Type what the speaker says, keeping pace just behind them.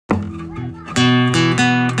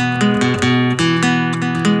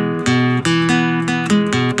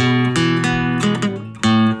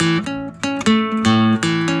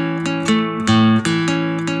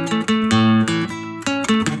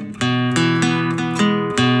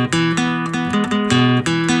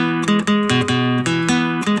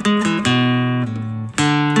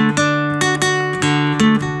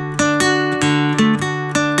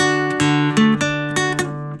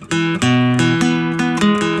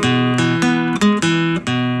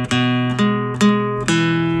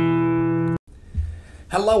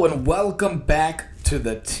Hello and welcome back to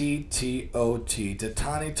the TTOT, to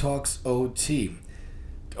Tani Talks OT.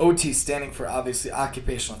 OT standing for obviously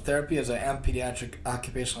occupational therapy, as I am pediatric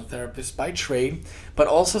occupational therapist by trade, but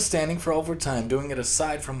also standing for overtime, doing it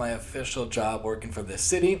aside from my official job working for the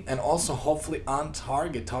city, and also hopefully on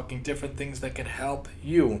target, talking different things that could help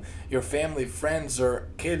you, your family, friends, or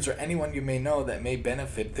kids, or anyone you may know that may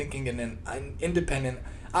benefit, thinking in an independent,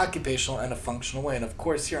 occupational, and a functional way. And of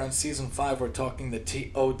course, here on season 5, we're talking the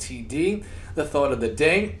TOTD, the thought of the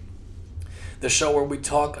day, the show where we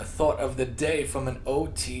talk a thought of the day from an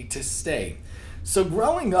OT to stay. So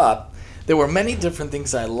growing up, there were many different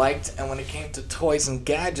things I liked, and when it came to toys and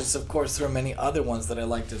gadgets, of course, there were many other ones that I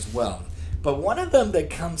liked as well. But one of them that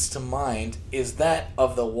comes to mind is that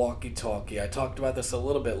of the walkie-talkie. I talked about this a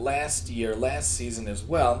little bit last season as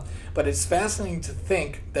well, but it's fascinating to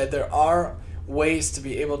think that there are ways to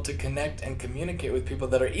be able to connect and communicate with people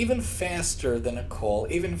that are even faster than a call,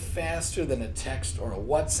 even faster than a text or a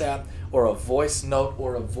WhatsApp or a voice note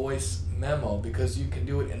or a voice memo, because you can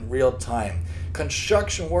do it in real time.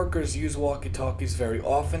 Construction workers use walkie-talkies very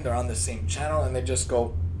often. They're on the same channel and they just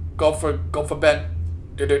go for Ben,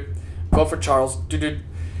 go for Charles,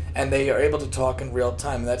 and they are able to talk in real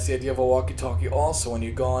time. And that's the idea of a walkie-talkie also when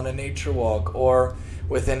you go on a nature walk or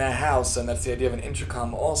within a house, and that's the idea of an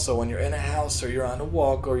intercom also when you're in a house or you're on a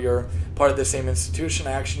walk or you're part of the same institution.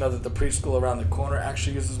 I actually know that the preschool around the corner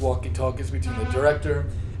actually uses walkie-talkies between the director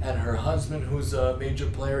and her husband, who's a major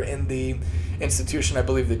player in the institution. I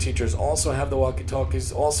believe the teachers also have the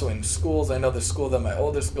walkie-talkies. Also in schools, I know the school that my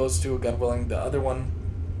oldest goes to, God willing, the other one,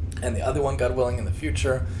 and the other one, God willing, in the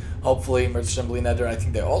future, hopefully, I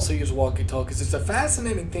think they also use walkie-talkies. It's a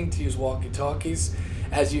fascinating thing to use walkie-talkies,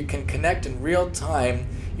 as you can connect in real time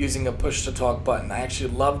using a push-to-talk button. I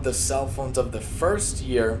actually loved the cell phones of the first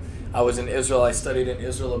year I was in Israel. I studied in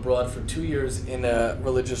Israel abroad for 2 years in a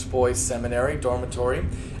religious boys seminary, dormitory.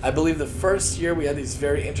 I believe the first year we had these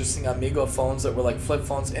very interesting Amigo phones that were like flip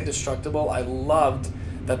phones, indestructible. I loved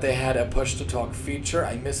that they had a push-to-talk feature.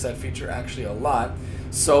 I miss that feature actually a lot.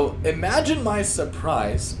 So imagine my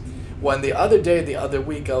surprise when the other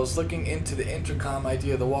week, I was looking into the intercom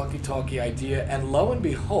idea, the walkie-talkie idea, and lo and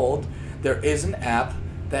behold, there is an app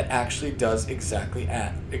that actually does exactly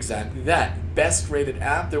that. Best rated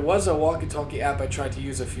app. There was a walkie-talkie app I tried to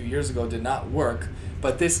use a few years ago, did not work,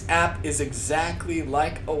 but this app is exactly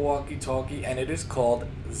like a walkie-talkie, and it is called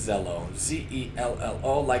Zello.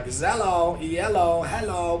 Zello, like Zello, yellow,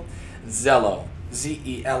 hello, Zello.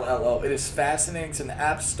 Zello. It is fascinating. It's in the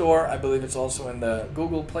App Store. I believe it's also in the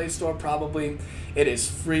Google Play Store probably. It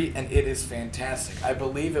is free and it is fantastic. I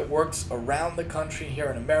believe it works around the country here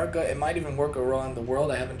in America. It might even work around the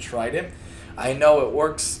world. I haven't tried it. I know it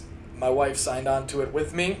works. My wife signed on to it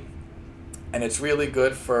with me, and it's really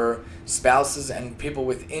good for spouses and people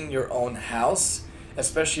within your own house.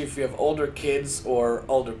 Especially if you have older kids or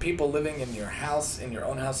older people living in your house, in your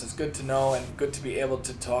own house. It's good to know and good to be able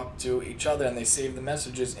to talk to each other, and they save the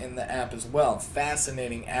messages in the app as well.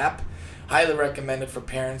 Fascinating app. Highly recommended for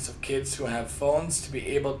parents of kids who have phones to be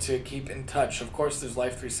able to keep in touch. Of course, there's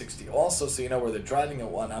Life 360 also, so you know where they're driving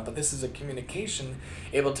and whatnot, but this is a communication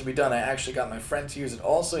able to be done. I actually got my friend to use it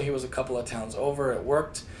also. He was a couple of towns over. It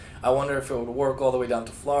worked. I wonder if it would work all the way down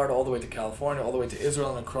to Florida, all the way to California, all the way to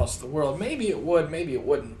Israel and across the world. Maybe it would, maybe it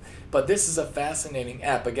wouldn't. But this is a fascinating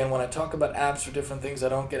app. Again, when I talk about apps for different things, I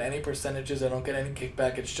don't get any percentages, I don't get any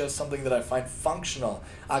kickback. It's just something that I find functional,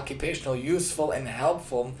 occupational, useful, and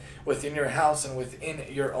helpful within your house and within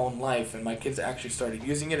your own life. And my kids actually started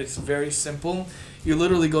using it. It's very simple. You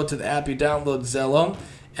literally go to the app, you download Zello,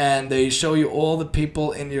 and they show you all the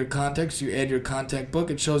people in your contacts. You add your contact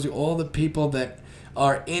book. It shows you all the people that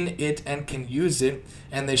are in it and can use it,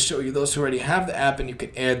 and they show you those who already have the app, and you can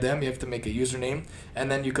add them. You have to make a username, and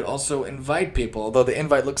then you could also invite people. Although the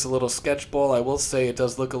invite looks a little sketchball, I will say it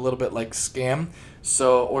does look a little bit like scam,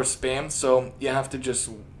 or spam, so you have to just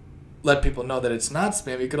let people know that it's not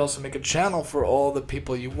spam. You could also make a channel for all the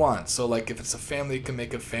people you want. So like if it's a family, you can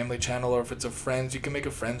make a family channel, or if it's a friends, you can make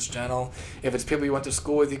a friends channel. If it's people you went to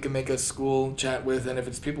school with, you can make a school chat with, and if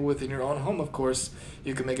it's people within your own home, of course,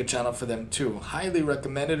 you can make a channel for them too. Highly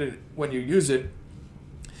recommended it when you use it.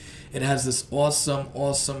 It has this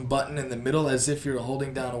awesome button in the middle as if you're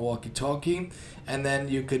holding down a walkie-talkie, and then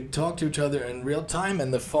you could talk to each other in real time,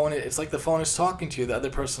 and the phone, it's like the phone is talking to you, the other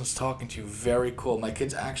person's talking to you. Very cool. My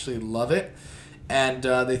kids actually love it, and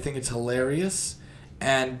they think it's hilarious,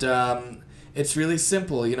 and it's really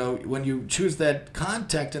simple. You know, when you choose that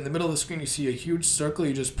contact in the middle of the screen, you see a huge circle.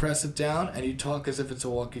 You just press it down and you talk as if it's a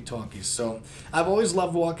walkie-talkie. So I've always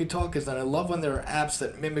loved walkie-talkies, and I love when there are apps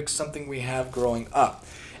that mimic something we have growing up.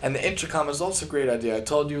 And the intercom is also a great idea. I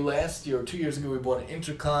told you last year or 2 years ago we bought an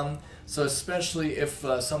intercom. So especially if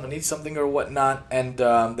someone needs something or whatnot, and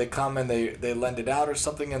they come and they lend it out or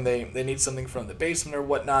something, and they need something from the basement or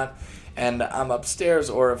whatnot, and I'm upstairs,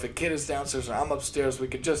 or if a kid is downstairs or I'm upstairs, we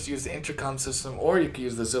could just use the intercom system, or you could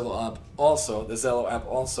use the Zello app also.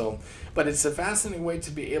 But it's a fascinating way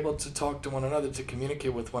to be able to talk to one another, to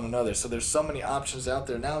communicate with one another. So there's so many options out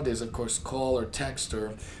there nowadays, of course, call or text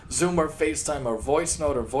or Zoom or FaceTime or voice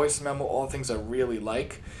note or voice memo, all things I really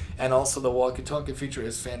like. And also the walkie-talkie feature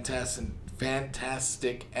is fantastic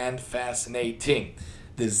and fascinating.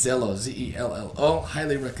 The Zello, Zello,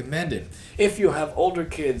 highly recommended. If you have older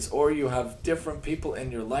kids or you have different people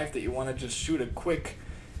in your life that you want to just shoot a quick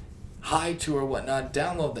hi to or whatnot,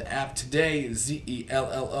 download the app today,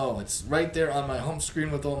 Zello. It's right there on my home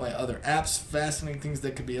screen with all my other apps, fascinating things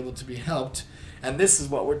that could be able to be helped. And this is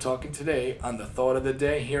what we're talking today on the Thought of the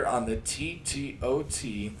Day here on the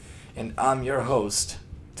TTOT, and I'm your host,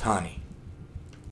 Tani.